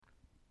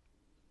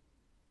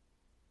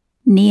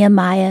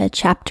Nehemiah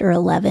chapter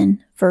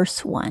 11,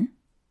 verse 1.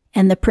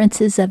 And the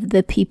princes of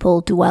the people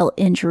dwelt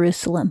in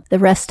Jerusalem. The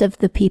rest of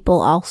the people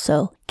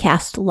also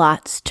cast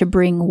lots to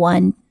bring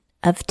 1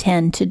 of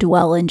 10 to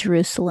dwell in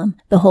Jerusalem,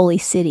 the holy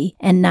city,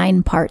 and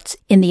 9 parts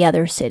in the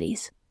other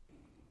cities.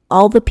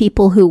 All the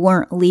people who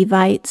weren't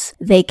Levites,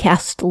 they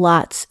cast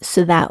lots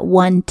so that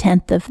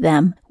 1/10 of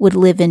them would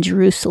live in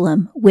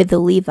Jerusalem with the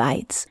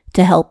Levites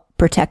to help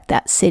protect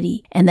that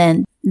city. And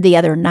then the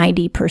other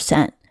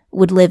 90%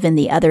 would live in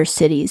the other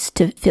cities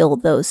to fill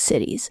those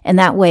cities. And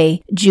that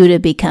way, Judah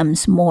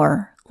becomes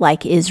more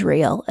like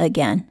Israel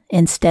again,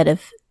 instead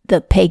of the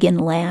pagan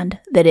land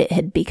that it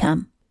had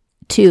become.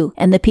 2.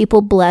 And the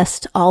people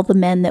blessed all the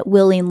men that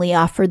willingly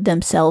offered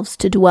themselves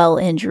to dwell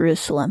in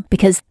Jerusalem,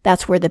 because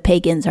that's where the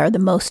pagans are the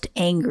most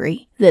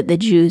angry that the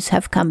Jews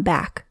have come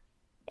back.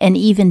 And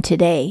even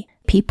today,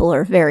 people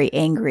are very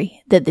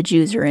angry that the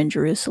Jews are in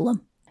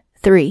Jerusalem.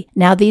 3.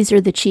 Now these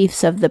are the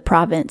chiefs of the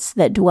province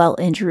that dwell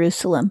in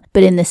Jerusalem,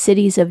 but in the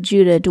cities of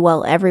Judah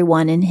dwell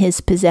everyone in his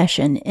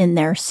possession in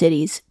their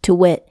cities, to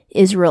wit,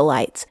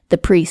 Israelites, the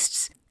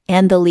priests,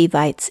 and the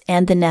Levites,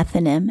 and the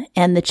Nethinim,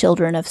 and the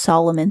children of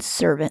Solomon's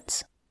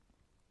servants.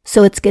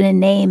 So it's going to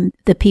name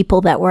the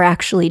people that were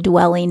actually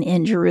dwelling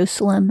in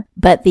Jerusalem,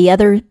 but the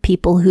other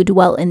people who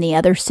dwelt in the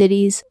other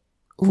cities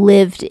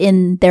lived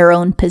in their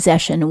own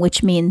possession,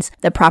 which means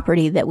the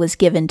property that was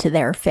given to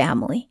their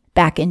family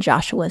back in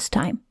Joshua's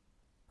time.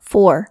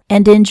 4.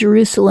 And in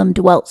Jerusalem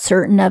dwelt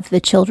certain of the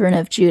children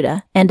of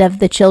Judah, and of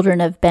the children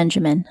of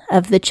Benjamin.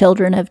 Of the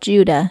children of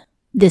Judah,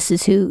 this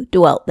is who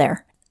dwelt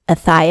there: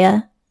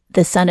 Athaiah,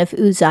 the son of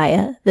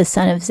Uzziah, the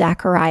son of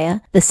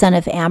Zechariah, the son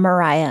of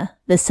Amariah,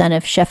 the son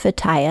of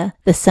Shephatiah,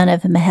 the son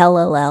of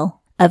Mahalalel,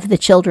 of the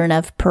children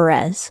of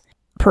Perez.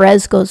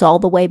 Perez goes all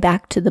the way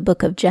back to the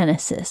book of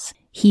Genesis.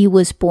 He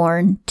was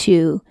born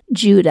to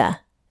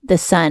Judah, the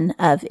son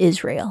of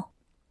Israel.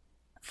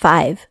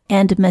 5.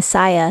 And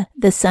Messiah,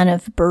 the son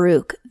of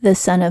Baruch, the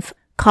son of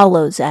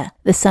Kolozah,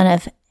 the son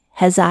of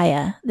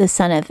Haziah, the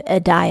son of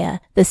Adiah,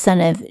 the son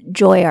of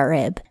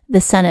Joiarib, the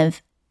son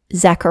of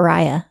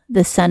Zechariah,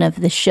 the son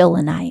of the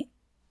Shilonite.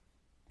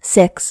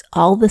 6.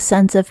 All the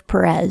sons of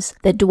Perez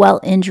that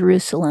dwelt in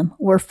Jerusalem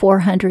were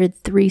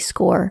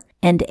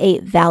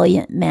 468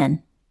 valiant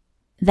men.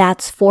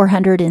 That's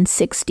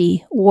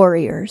 460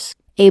 warriors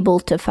able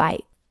to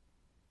fight.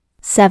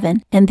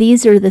 7. And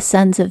these are the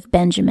sons of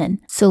Benjamin: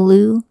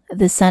 Salu,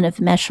 the son of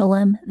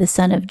Meshullam, the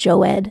son of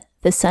Joed,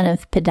 the son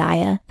of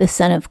Pedaiah, the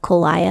son of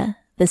Koliah,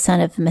 the son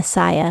of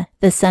Messiah,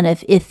 the son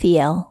of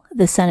Ithiel,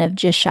 the son of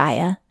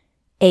Jeshiah.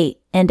 8.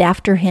 And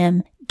after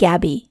him,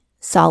 Gabi,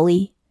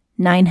 Sali,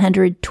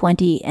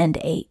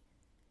 928.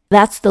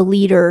 That's the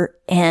leader,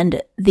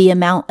 and the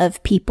amount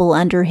of people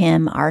under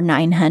him are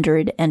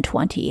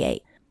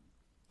 928.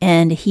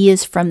 And he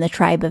is from the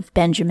tribe of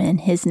Benjamin.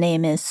 His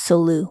name is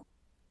Salu.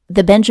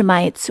 The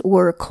Benjamites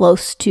were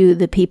close to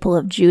the people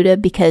of Judah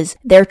because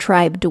their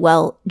tribe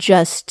dwelt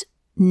just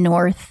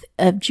north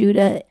of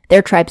Judah.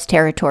 Their tribe's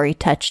territory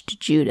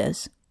touched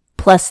Judah's.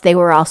 Plus, they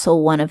were also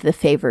one of the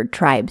favored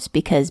tribes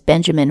because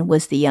Benjamin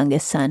was the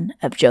youngest son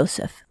of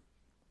Joseph.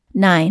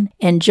 9.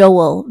 And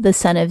Joel, the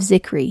son of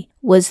Zichri,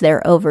 was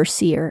their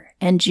overseer,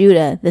 and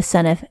Judah, the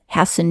son of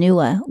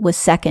Hasanua, was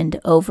second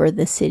over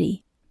the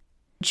city.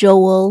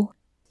 Joel,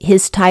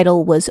 his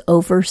title was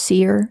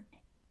overseer,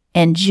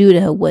 and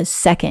Judah was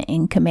second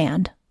in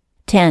command.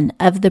 10.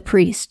 Of the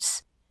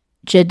priests: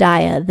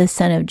 Jediah, the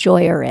son of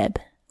Joiarib,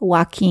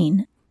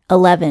 Joachim.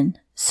 11.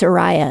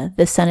 Sariah,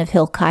 the son of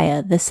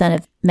Hilkiah, the son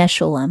of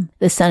Meshullam,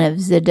 the son of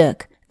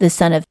Zadok, the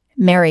son of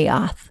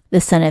Marioth,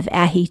 the son of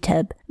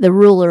Ahitub, the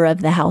ruler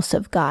of the house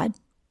of God.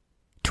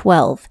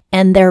 12.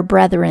 And their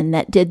brethren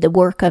that did the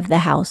work of the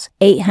house,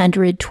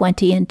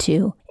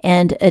 822,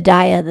 and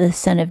Adiah, the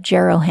son of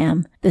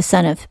Jeroham, the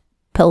son of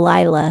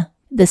Pelilah,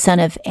 the son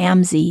of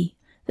Amzi,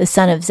 the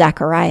son of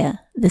Zechariah,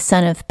 the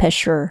son of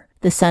Pashur,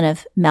 the son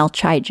of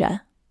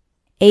Malchijah.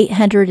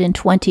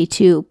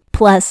 822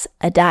 plus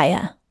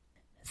Adiah.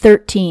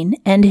 13.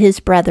 And his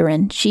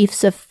brethren,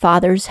 chiefs of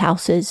fathers'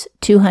 houses,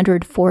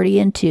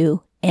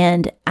 242,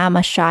 and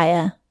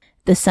Amashiah,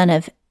 the son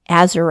of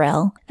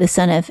Azarel, the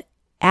son of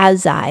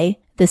Azai,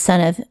 the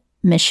son of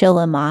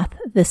Meshillemoth,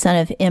 the son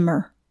of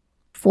Immer.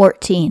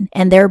 14.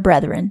 And their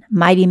brethren,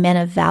 mighty men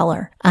of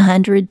valor,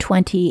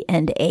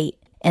 128,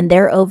 and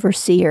their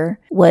overseer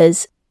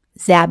was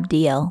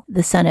Zabdiel,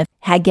 the son of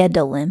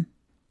Haggedalim.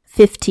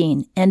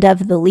 15. And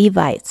of the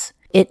Levites,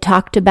 it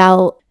talked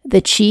about the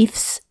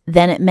chiefs,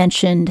 then it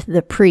mentioned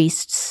the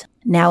priests.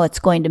 Now it's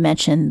going to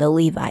mention the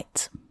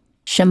Levites.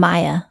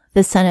 Shemaiah,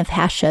 the son of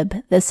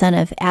Hashab, the son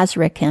of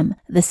Azrikam,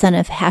 the son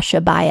of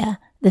Hashabiah,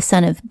 the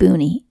son of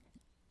Buni.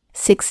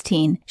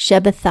 16.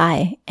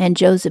 Shebathai and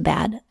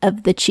Jozabad,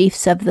 of the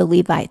chiefs of the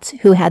Levites,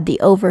 who had the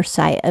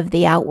oversight of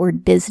the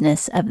outward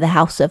business of the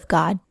house of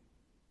God.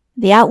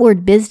 The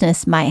outward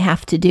business might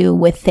have to do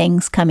with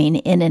things coming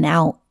in and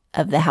out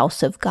of the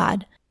house of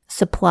God,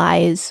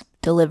 supplies,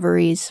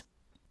 deliveries.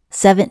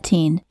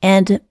 17.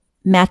 And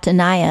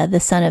Mattaniah, the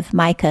son of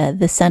Micah,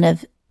 the son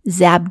of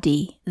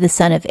Zabdi, the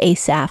son of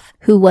Asaph,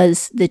 who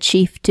was the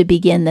chief to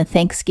begin the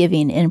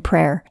thanksgiving in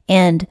prayer,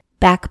 and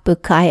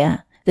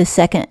Bakbukiah, the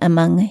second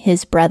among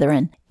his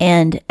brethren,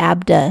 and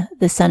Abda,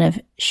 the son of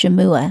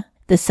Shemua,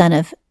 the son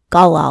of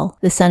Galal,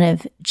 the son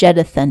of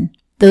Jeduthun.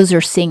 Those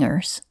are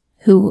singers,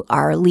 who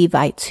are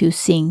Levites who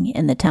sing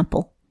in the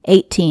temple.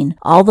 18.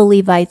 All the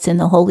Levites in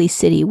the holy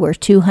city were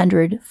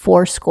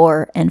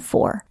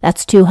 284.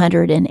 That's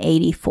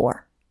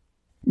 284.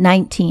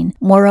 19.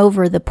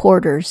 Moreover, the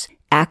porters,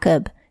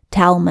 Akab,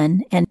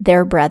 Talmon, and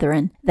their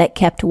brethren that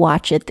kept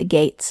watch at the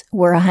gates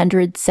were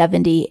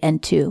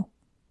 172.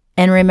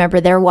 And remember,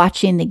 they're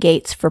watching the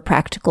gates for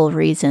practical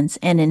reasons.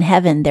 And in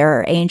heaven, there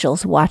are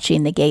angels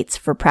watching the gates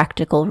for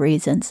practical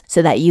reasons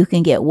so that you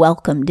can get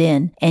welcomed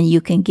in and you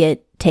can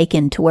get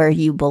taken to where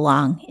you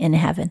belong in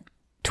heaven.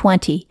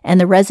 20.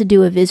 And the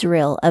residue of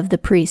Israel of the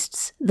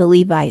priests, the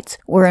Levites,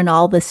 were in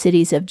all the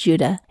cities of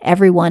Judah,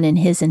 every one in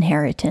his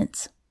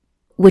inheritance.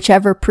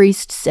 Whichever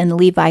priests and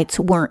Levites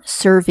weren't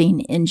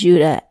serving in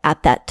Judah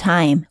at that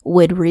time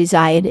would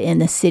reside in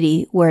the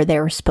city where they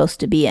were supposed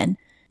to be in.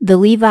 The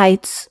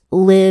Levites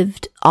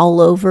lived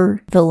all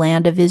over the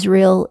land of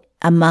Israel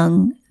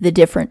among the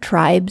different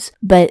tribes,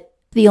 but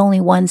the only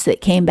ones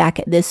that came back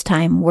at this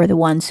time were the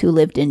ones who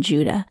lived in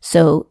Judah.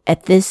 So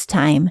at this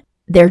time,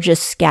 they're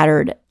just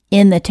scattered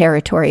in the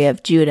territory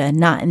of Judah,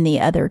 not in the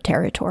other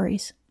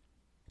territories.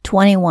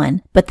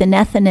 21. But the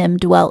Nethinim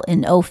dwelt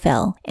in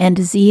Ophel, and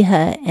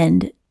Ziha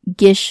and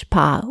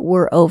Gishpa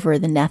were over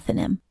the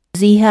Nethinim.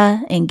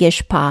 Ziha and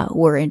Gishpa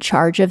were in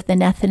charge of the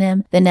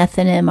Nethinim. The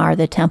Nethinim are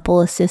the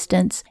temple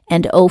assistants,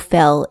 and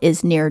Ophel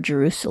is near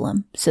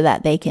Jerusalem so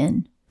that they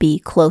can be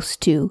close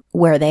to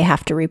where they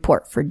have to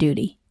report for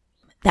duty.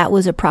 That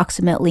was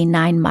approximately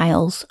 9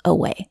 miles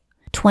away.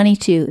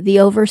 22. The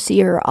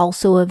overseer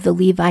also of the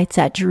Levites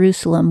at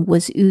Jerusalem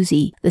was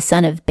Uzi, the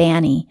son of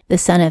Bani, the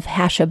son of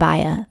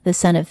Hashabiah, the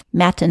son of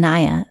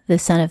Mattaniah, the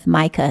son of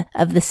Micah,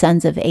 of the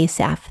sons of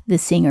Asaph, the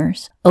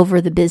singers,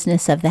 over the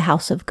business of the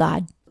house of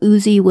God.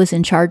 Uzi was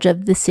in charge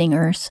of the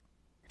singers.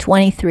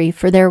 23.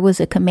 For there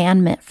was a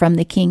commandment from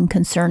the king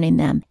concerning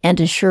them, and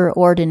a sure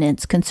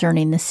ordinance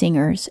concerning the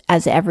singers,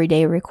 as every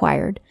day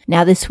required.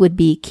 Now this would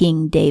be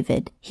King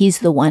David. He's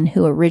the one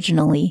who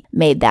originally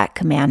made that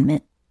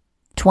commandment.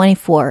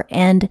 24.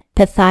 And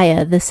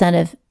Pethiah, the son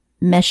of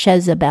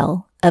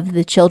Meshezabel, of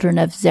the children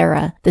of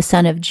Zerah, the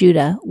son of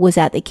Judah, was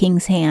at the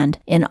king's hand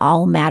in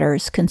all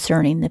matters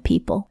concerning the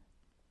people.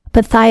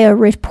 Pethiah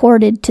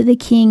reported to the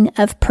king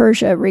of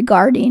Persia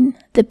regarding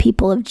the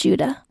people of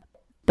Judah.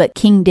 But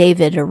King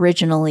David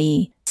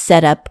originally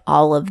set up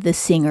all of the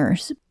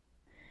singers.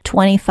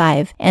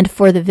 25. And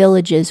for the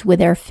villages with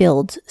their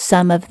fields,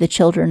 some of the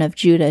children of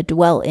Judah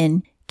dwell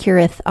in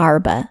Kirith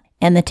Arba,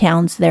 and the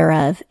towns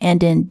thereof,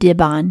 and in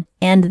Dibon,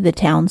 and the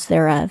towns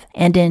thereof,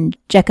 and in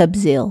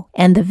Jekabzeel,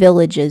 and the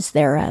villages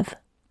thereof.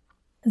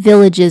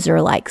 Villages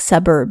are like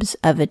suburbs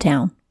of a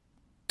town.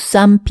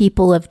 Some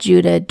people of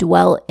Judah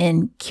dwell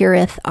in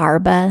Kirith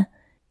Arba,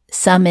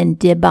 some in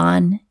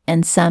Dibon,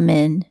 and some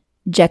in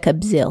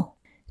Jekabzeel.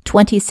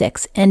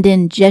 26. And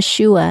in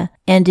Jeshua,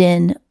 and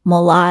in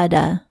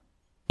Molada,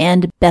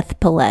 and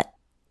Bethpelet.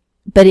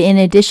 But in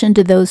addition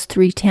to those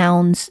 3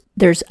 towns,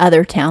 there's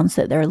other towns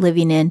that they're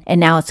living in, and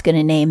now it's going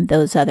to name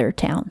those other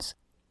towns.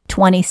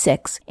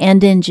 26.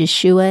 And in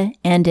Jeshua,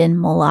 and in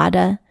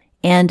Molada,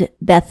 and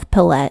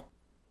Bethpelet.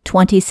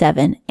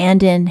 27.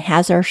 And in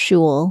Hazar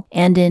Shul,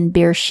 and in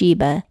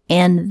Beersheba,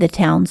 and the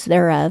towns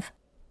thereof.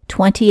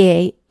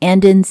 28.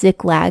 And in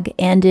Ziklag,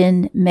 and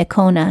in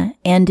Mekona,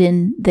 and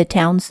in the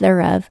towns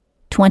thereof.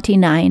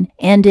 29.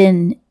 And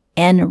in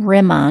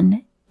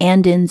En-Rimmon,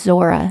 and in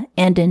Zorah,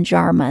 and in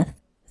Jarmuth.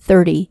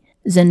 30.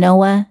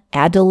 Zanoah,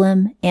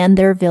 Adullam, and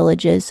their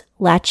villages,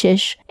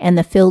 Lachish, and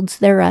the fields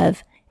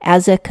thereof,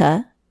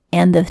 Azekah,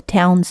 and the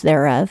towns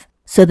thereof.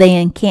 So they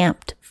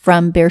encamped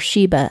from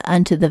Beersheba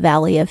unto the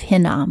valley of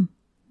Hinnom.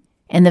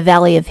 And the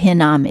valley of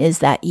Hinnom is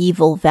that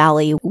evil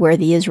valley where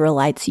the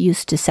Israelites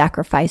used to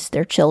sacrifice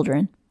their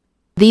children.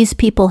 These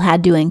people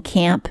had to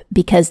encamp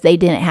because they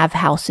didn't have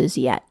houses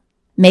yet.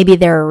 Maybe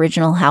their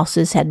original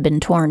houses had been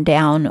torn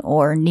down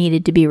or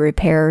needed to be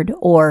repaired,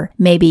 or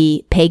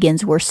maybe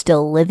pagans were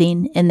still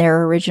living in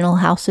their original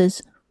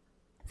houses.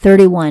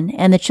 31.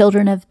 And the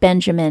children of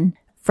Benjamin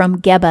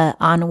from Geba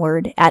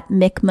onward at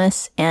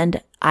Michmas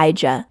and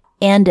Ijah,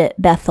 and at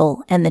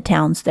Bethel and the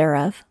towns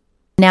thereof.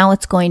 Now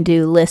it's going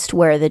to list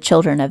where the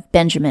children of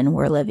Benjamin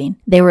were living.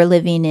 They were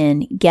living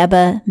in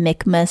Geba,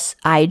 Michmas,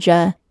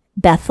 Ijah,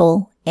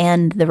 Bethel,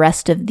 and the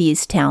rest of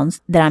these towns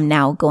that I'm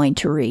now going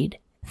to read.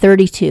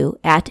 32.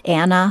 At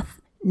Anath,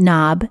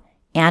 Nob,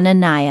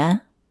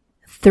 Ananiah.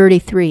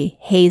 33.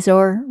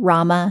 Hazor,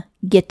 Ramah,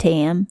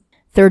 Gittaim.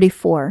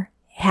 34.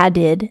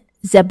 Hadid,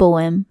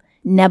 Zeboim,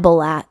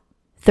 Nebalat.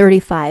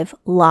 35.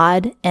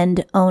 Lod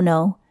and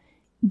Ono,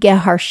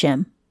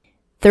 Geharshim.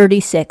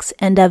 36.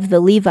 And of the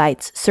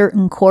Levites,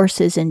 certain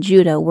courses in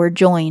Judah were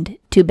joined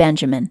to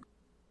Benjamin.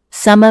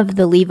 Some of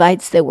the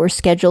Levites that were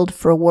scheduled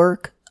for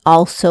work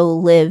also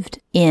lived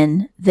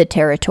in the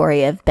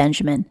territory of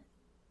Benjamin.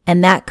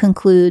 And that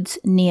concludes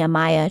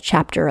Nehemiah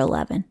chapter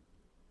 11.